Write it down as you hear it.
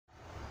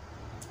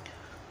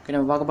Okay,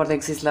 நம்ம பார்க்க போகிறது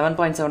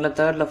Ex.11.7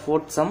 third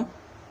fourth sum.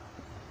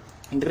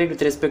 Integrate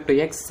with respect to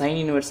x sin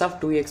inverse of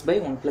 2x by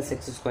 1 plus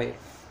x square.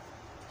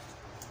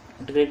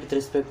 Integrate with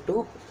respect to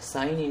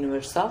sin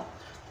inverse of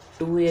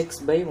 2x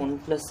by 1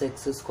 plus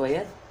x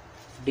square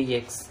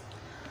dx.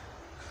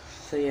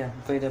 சரியா,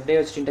 இப்போ இதை அப்படியே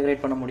வச்சுட்டு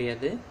integrate பண்ண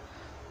முடியாது.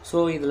 So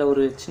இதில்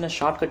ஒரு சின்ன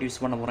ஷார்ட்கட் யூஸ்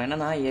பண்ண போகிறோம்.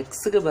 என்னன்னா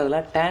எக்ஸுக்கு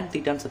பதிலாக tan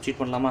தீட்டான்னு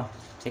சப்ஸ்டியூட் பண்ணலாமா?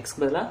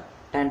 எக்ஸ்க்கு பதிலாக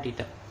tan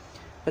தீட்டா.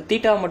 இப்போ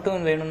தீட்டா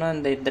மட்டும் வேணும்னா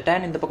இந்த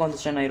tan இந்த பக்கம்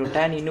வந்துச்சுன்னா ஆயிரும்,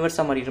 tan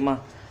இன்வெர்ஸாக மாறிடுமா?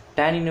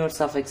 tan inverse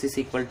of x is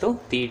equal to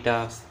theta.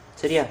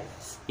 சரியா,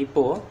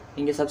 இப்போ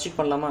இங்கே சப்ஸ்டியூட்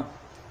பண்ணலாமா?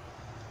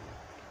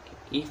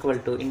 equal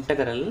to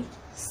integral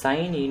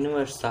sin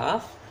inverse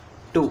of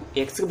 2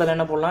 x க்கு பதிலா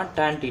என்ன போடலாம்?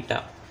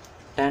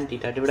 tan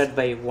theta divided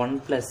by 1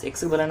 plus x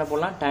க்கு பதிலா என்ன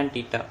போடலாம்? tan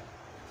theta.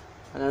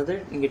 அதாவது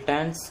இங்கே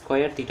tan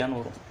square theta ன்னு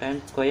வரும், tan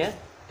square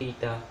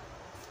theta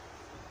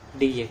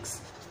dx.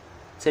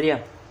 சரியா,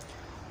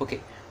 okay.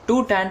 2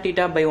 tan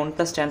theta by 1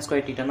 plus tan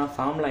square theta னா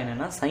ஃபார்முலா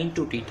என்னன்னா sin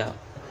 2 theta.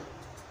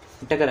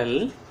 Integral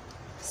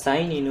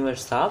sin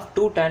inverse of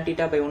 2 tan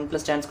theta by 1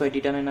 plus tan square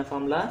theta என்ன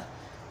formula?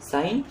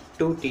 sin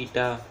 2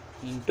 theta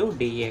into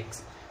dx.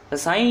 the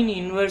sin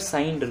inverse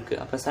sin இருக்கு,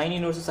 அப்ப sin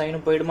inverse sin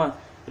போய்டுமா?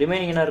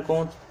 Remaining என்ன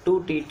இருக்கும்? 2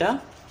 theta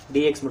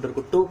dx மட்டும்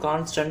இருக்கும். 2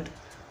 constant,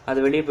 அது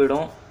வெளியே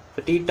போய்டும்.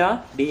 இப்போ theta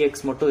dx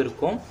மட்டும்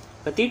இருக்கும்.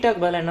 இப்போ தீட்டாக்கு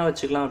பதிலாக என்ன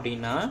வச்சுக்கலாம்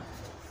அப்படின்னா,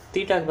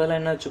 தீட்டாக்கு பதிலாக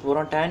என்ன வச்சு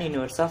போகிறோம்? tan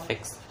inverse of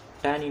x,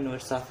 tan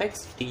inverse of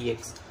x dx.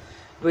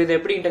 இப்போ இதை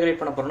எப்படி இன்டகிரேட்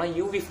பண்ண போறோம்னா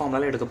uv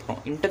ஃபார்முலால எடுக்க போறோம்.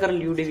 இன்டகிரல்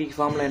udv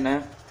ஃபார்முலா என்ன?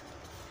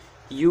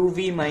 uv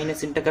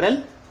minus integral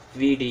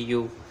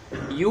vdu.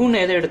 u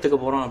ன்னு எதை எடுத்துக்க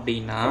போறோம்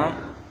அப்படின்னா,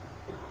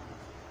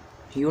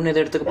 u ன்னு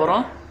எதை எடுத்துக்க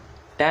போறோம்?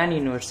 tan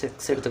inverse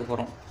x எடுத்துக்க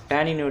போறோம்.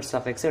 tan inverse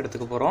of x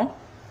எடுத்துக்க போறோம்.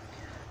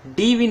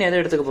 dv ன்னு எதை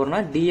எடுத்துக்க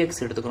போறோம்னா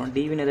dx எடுத்துக்கிறோம்.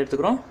 dv ன்னு எதை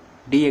எடுத்துக்கிறோம்?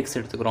 dx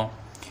எடுத்துக்கிறோம்.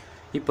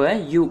 இப்போ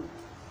u,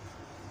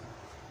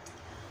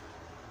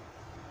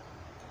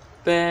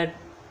 இப்போ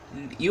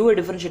u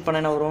டிஃபரன்ஷியேட் பண்ண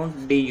என்ன வரும்?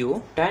 du.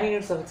 tan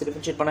inverse of x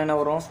differentiate பண்ண என்ன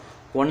வரும்?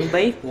 1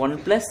 by 1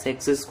 plus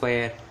x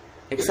square.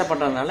 x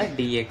பண்றதுனால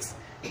dx.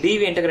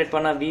 dv இன்டகிரேட்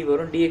பண்ணா v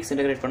வரும், dx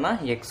இன்டகிரேட் பண்ணா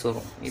x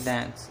வரும். இதான்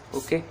ஆன்சர்.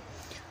 ஓகே,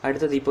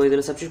 அடுத்தது இப்போ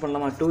இதில் சப்ஸ்டியூட்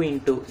பண்ணலாமா? 2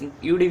 into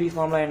udv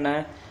ஃபார்முலா என்ன?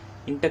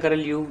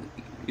 இன்டகிரல்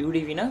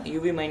udv னா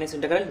uv minus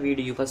integral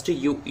vdu. First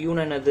u, u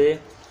னா என்னது?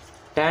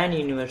 tan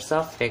inverse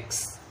of x.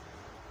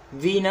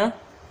 v னா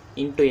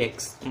into x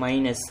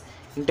minus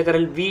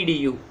integral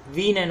vdu.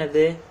 v னா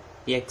என்னது?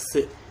 x.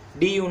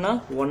 du னா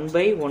 1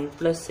 by 1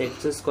 plus x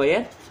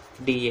square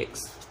dx.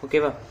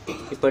 ஓகேவா?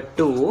 இப்போ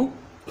 2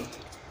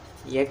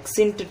 x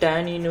into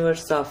tan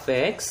inverse of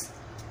x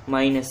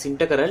minus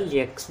integral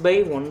x by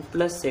 1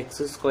 plus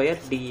x square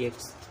dx.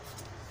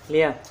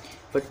 இல்லையா?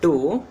 இப்போ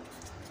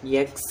 2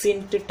 x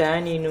into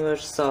tan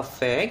inverse of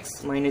x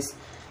minus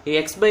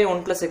x by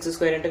 1 plus x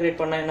square integrate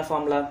பண்ணா என்ன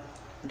formula?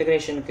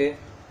 இன்டகிரேஷனுக்கு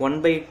 1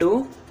 by 2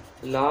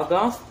 log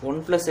of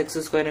 1 plus x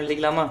square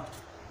எழுதிக்கலாமா?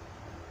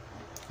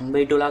 1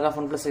 by 2 log of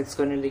 1 plus x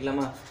square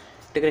எழுதிக்கலாமா?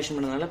 Integration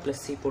பண்ணனால plus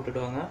c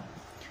போட்டுடுவாங்க.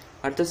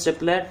 அடுத்த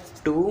ஸ்டெப்ல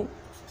 2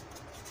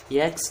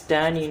 x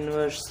tan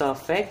inverse of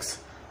x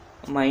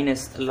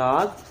minus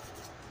log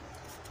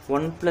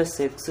 1 plus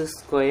x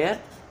square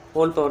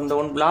whole power. இந்த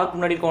 1 log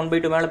முன்னாடி இருக்க 1 by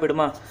 2 மேலே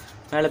போய்டுமா?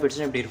 மேலே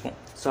போய்டுச்சுன்னா இப்படி இருக்கும்.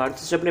 ஸோ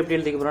அடுத்த ஸ்டெப்பில் எப்படி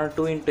எழுதிக்க போகிறோம்?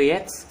 2 into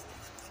x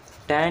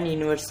tan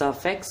inverse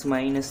of x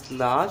minus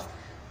log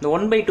இந்த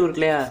 1 by 2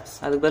 இருக்கு இல்லையா,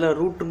 அதுக்கு பதிலாக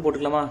ரூட்னு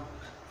போட்டுக்கலாமா?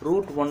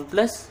 root 1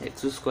 plus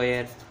x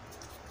square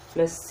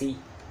plus c.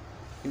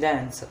 இதான்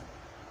ஆன்சர்.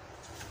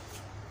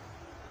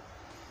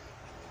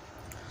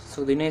 ஸோ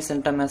தினேஷ்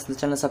சென்டா மேத்ஸ் இந்த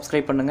சேனலை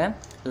சப்ஸ்கிரைப் பண்ணுங்கள்.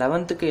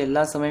 11th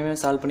எல்லா சமயமே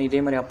சால்வ் பண்ணி இதே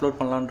மாதிரி அப்லோட்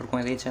பண்ணலான்னு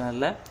இருக்கோம் இதே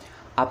சேனலில்.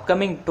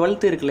 அப்கமிங்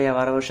 12th இருக்கு இல்லையா,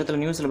 வர வருஷத்தில்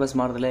நியூ சிலபஸ்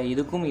மாறுதில்ல,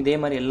 இதுக்கும் இதே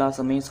மாதிரி எல்லா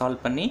சமயம்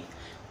சால்வ் பண்ணி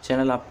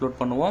சேனல் அப்லோட்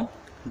பண்ணுவோம்.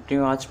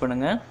 கண்டினியூ வாட்ச்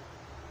பண்ணுங்கள்,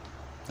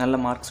 நல்ல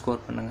மார்க்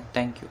ஸ்கோர் பண்ணுங்கள்.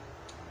 தேங்க்யூ.